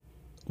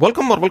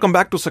Welcome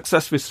back to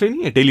Success with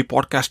Srini, a daily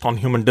podcast on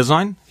human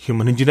design,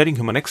 human engineering,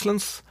 human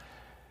excellence.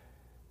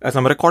 As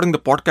I'm recording the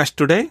podcast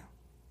today,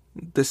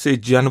 this is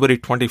January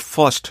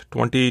 21st,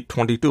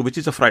 2022, which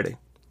is a Friday.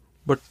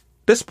 But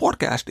this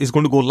podcast is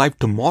going to go live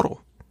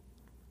tomorrow.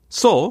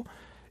 So,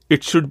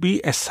 it should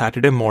be a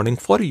Saturday morning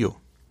for you,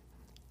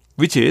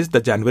 which is the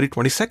January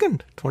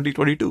 22nd,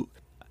 2022.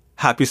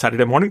 Happy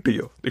Saturday morning to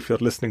you if you're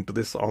listening to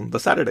this on the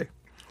Saturday.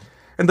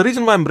 And the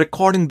reason why I'm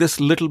recording this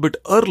little bit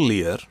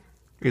earlier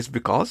is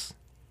because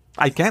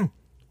I can.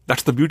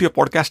 That's the beauty of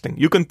podcasting.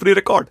 You can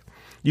pre-record.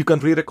 You can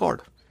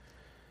re-record.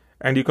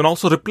 And you can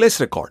also replace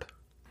record.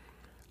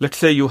 Let's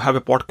say you have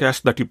a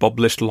podcast that you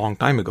published a long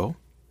time ago,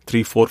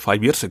 3, 4,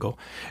 5 years ago.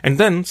 And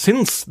then,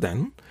 since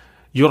then,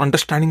 your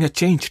understanding has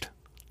changed.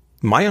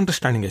 My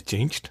understanding has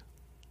changed.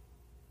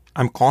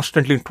 I'm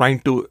constantly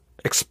trying to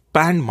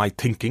expand my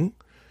thinking.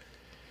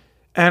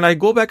 And I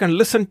go back and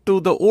listen to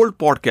the old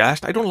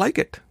podcast. I don't like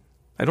it.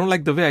 I don't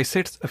like the way I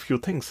said a few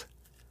things.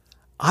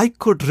 I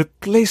could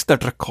replace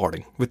that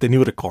recording with a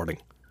new recording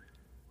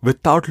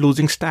without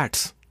losing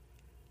stats.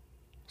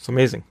 It's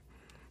amazing.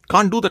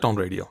 Can't do that on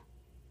radio.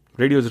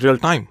 Radio is real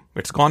time.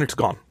 It's gone, it's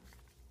gone.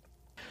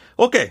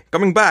 Okay,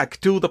 coming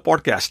back to the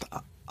podcast.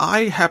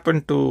 I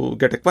happen to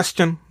get a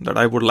question that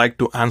I would like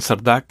to answer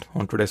that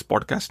on today's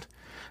podcast.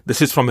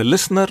 This is from a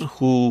listener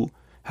who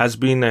has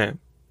been a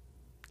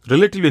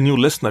relatively new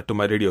listener to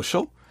my radio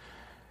show.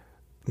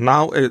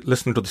 Now a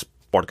listener to this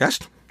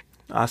podcast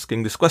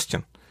asking this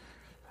question.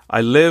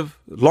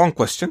 Long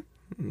question.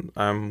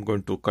 I'm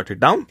going to cut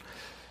it down.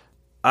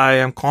 I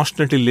am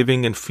constantly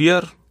living in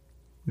fear.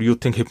 Do you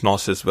think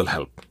hypnosis will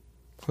help?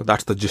 So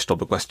that's the gist of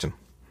the question.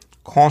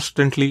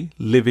 Constantly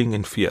living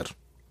in fear.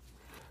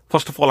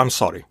 First of all, I'm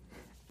sorry.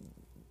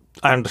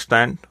 I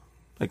understand.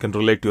 I can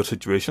relate to your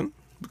situation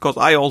because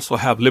I also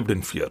have lived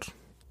in fear.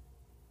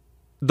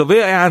 The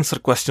way I answer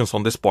questions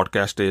on this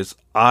podcast is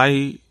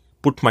I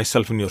put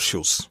myself in your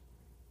shoes.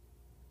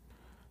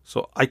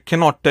 So I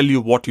cannot tell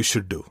you what you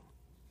should do.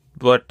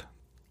 But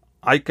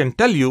I can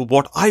tell you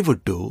what I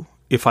would do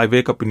if I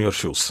wake up in your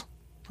shoes.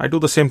 I do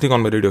the same thing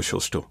on my radio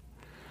shows too.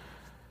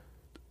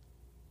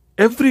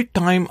 Every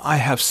time I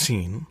have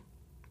seen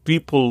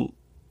people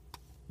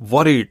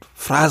worried,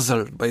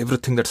 frazzled by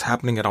everything that's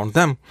happening around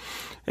them,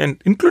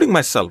 and including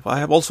myself, I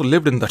have also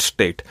lived in that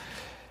state.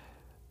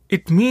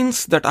 It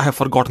means that I have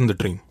forgotten the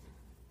dream.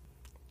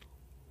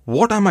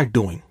 What am I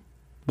doing?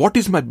 What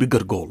is my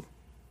bigger goal?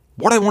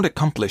 What I want to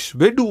accomplish?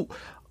 Where do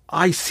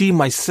I see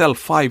myself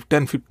 5,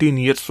 10, 15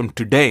 years from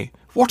today?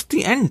 What's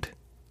the end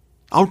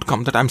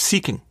outcome that I'm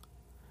seeking?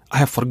 I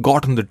have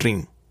forgotten the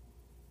dream.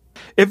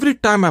 Every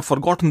time I've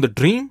forgotten the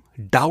dream,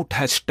 doubt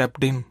has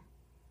stepped in.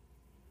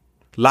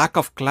 Lack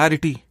of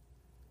clarity,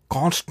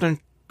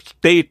 constant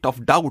state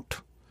of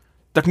doubt.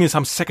 That means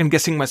I'm second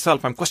guessing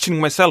myself, I'm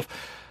questioning myself,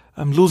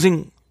 I'm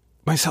losing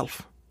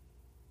myself.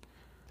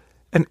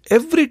 And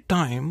every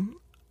time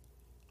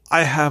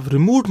I have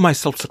removed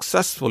myself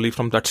successfully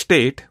from that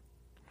state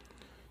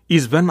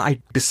is when I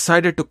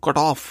decided to cut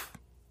off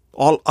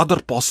all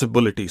other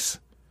possibilities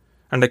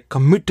and I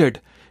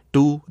committed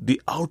to the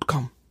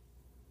outcome.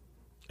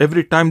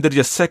 Every time there is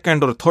a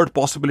second or a third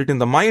possibility in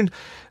the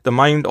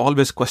mind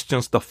always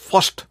questions the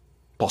first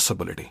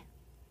possibility.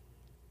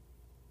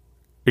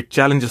 It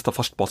challenges the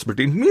first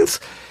possibility. It means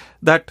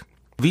that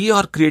we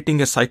are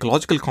creating a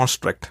psychological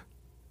construct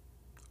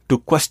to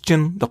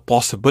question the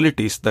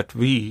possibilities that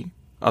we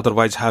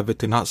otherwise have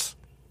within us.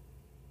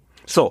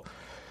 So,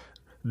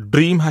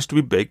 dream has to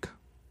be big,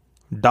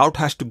 doubt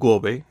has to go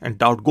away, and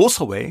doubt goes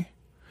away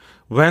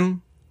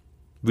when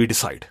we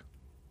decide.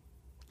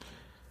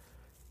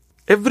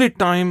 Every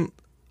time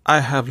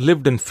I have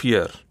lived in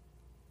fear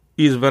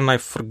is when I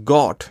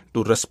forgot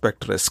to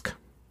respect risk.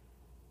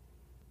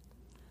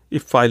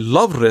 If I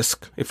love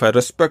risk, if I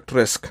respect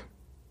risk,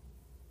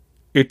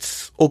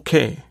 it's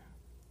okay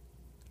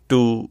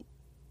to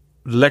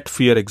let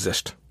fear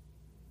exist.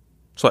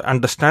 So I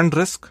understand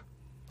risk,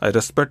 I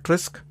respect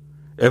risk,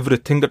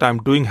 everything that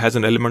I'm doing has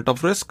an element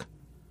of risk,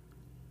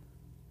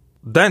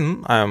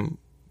 then I am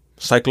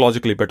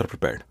psychologically better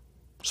prepared.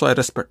 So I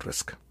respect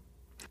risk.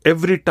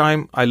 Every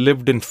time I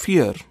lived in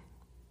fear,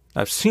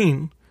 I've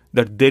seen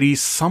that there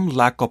is some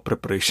lack of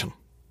preparation.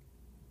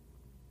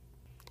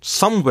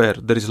 Somewhere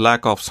there is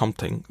lack of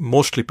something,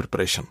 mostly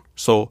preparation.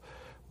 So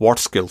what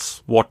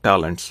skills, what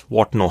talents,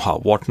 what know-how,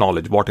 what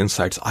knowledge, what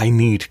insights I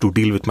need to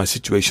deal with my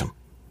situation.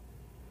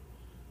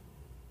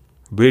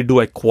 Where do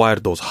I acquire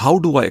those? How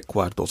do I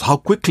acquire those? How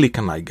quickly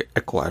can I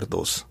acquire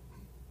those?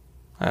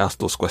 I ask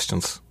those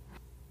questions.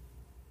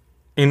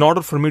 In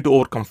order for me to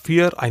overcome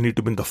fear, I need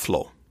to be in the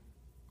flow.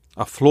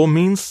 A flow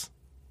means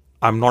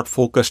I'm not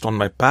focused on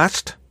my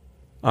past.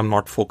 I'm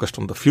not focused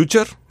on the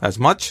future as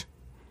much.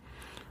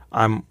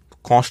 I'm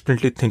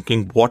constantly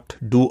thinking, what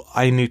do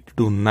I need to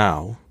do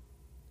now?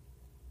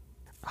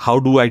 How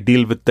do I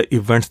deal with the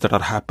events that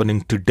are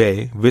happening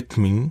today with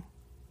me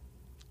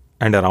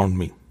and around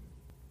me?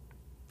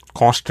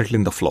 Constantly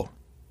in the flow.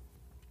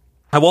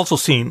 I've also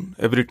seen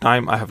every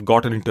time I have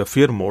gotten into a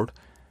fear mode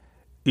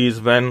is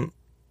when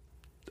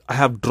I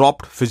have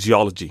dropped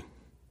physiology.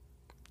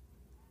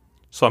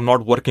 So I'm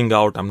not working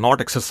out, I'm not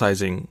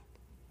exercising,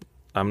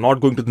 I'm not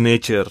going to the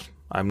nature,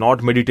 I'm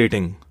not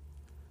meditating.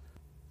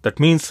 That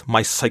means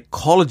my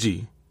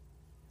psychology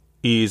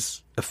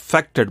is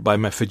affected by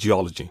my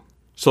physiology.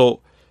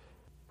 So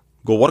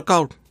go work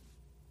out,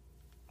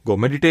 go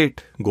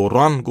meditate, go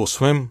run, go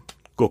swim,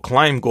 go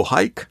climb, go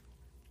hike.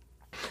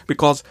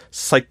 Because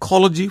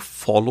psychology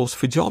follows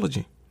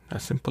physiology.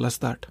 As simple as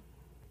that.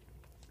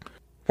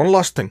 One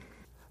last thing,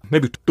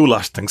 maybe two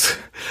last things.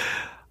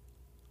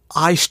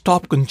 I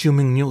stopped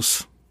consuming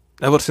news.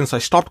 Ever since I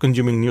stopped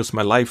consuming news,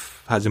 my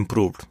life has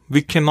improved.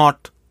 We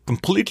cannot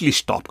completely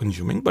stop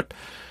consuming, but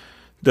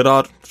there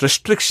are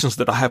restrictions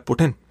that I have put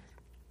in.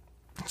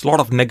 There's a lot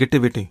of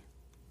negativity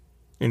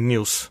in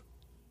news.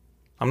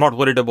 I'm not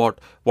worried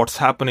about what's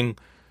happening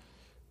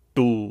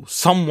to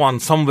someone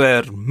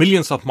somewhere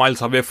millions of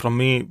miles away from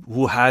me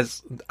who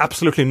has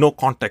absolutely no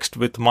context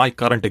with my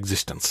current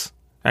existence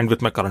and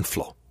with my current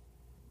flow.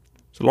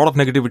 So a lot of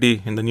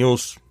negativity in the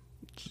news.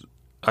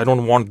 I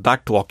don't want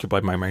that to occupy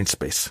my mind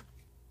space.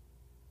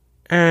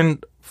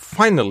 And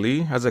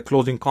finally, as a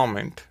closing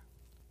comment,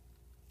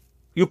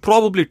 you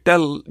probably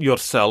tell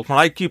yourself, and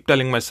I keep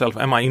telling myself,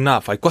 am I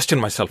enough? I question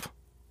myself.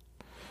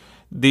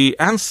 The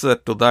answer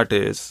to that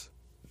is,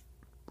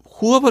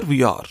 whoever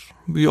we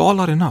all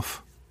are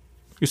enough.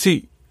 You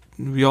see,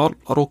 we all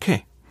are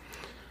okay.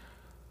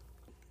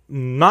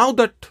 Now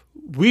that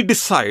we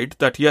decide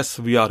that yes,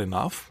 we are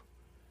enough,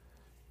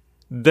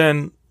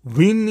 then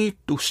we need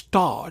to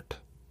start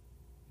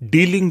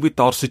dealing with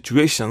our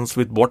situations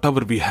with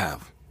whatever we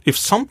have. If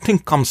something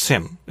comes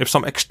in, if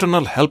some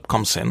external help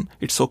comes in,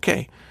 it's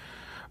okay.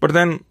 But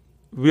then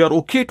we are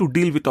okay to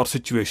deal with our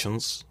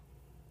situations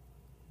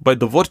by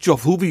the virtue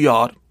of who we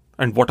are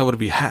and whatever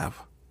we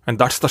have. And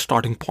that's the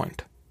starting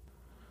point.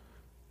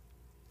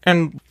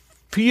 And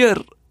fear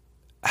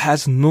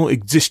has no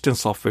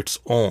existence of its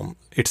own.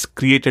 It's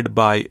created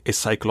by a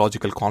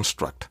psychological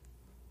construct,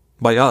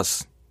 by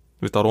us,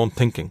 with our own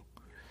thinking.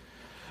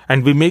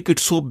 And we make it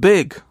so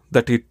big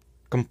that it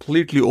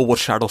completely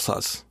overshadows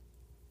us.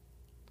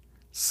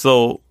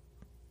 So,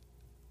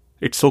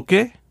 it's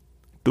okay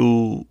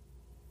to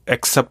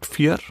accept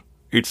fear.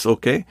 It's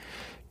okay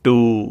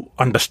to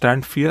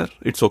understand fear.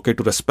 It's okay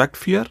to respect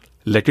fear.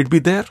 Let it be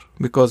there,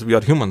 because we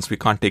are humans. We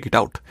can't take it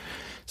out.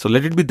 So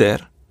let it be there.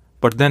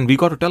 But then we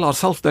got to tell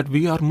ourselves that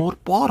we are more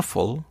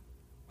powerful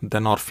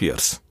than our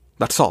fears.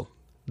 That's all.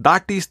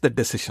 That is the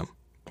decision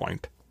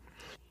point.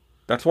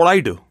 That's what I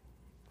do.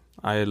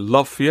 I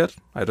love fear.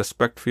 I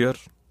respect fear.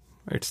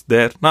 It's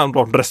there. Now, I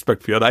don't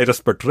respect fear. I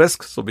respect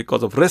risk. So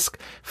because of risk,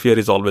 fear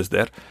is always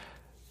there.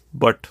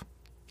 But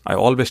I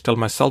always tell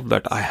myself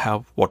that I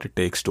have what it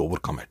takes to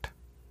overcome it.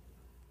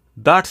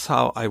 That's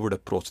how I would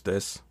approach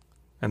this.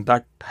 And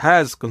that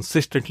has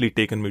consistently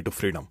taken me to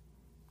freedom.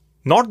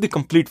 Not the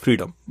complete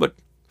freedom, but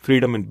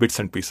freedom in bits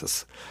and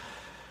pieces.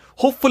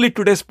 Hopefully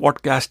today's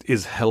podcast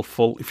is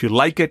helpful. If you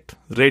like it,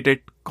 rate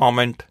it,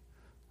 comment,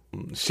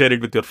 share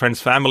it with your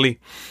friends, family.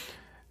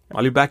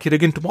 I'll be back here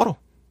again tomorrow.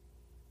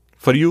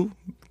 For you,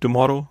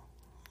 tomorrow.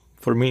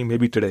 For me,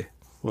 maybe today.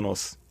 Who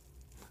knows?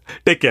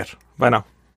 Take care. Bye now.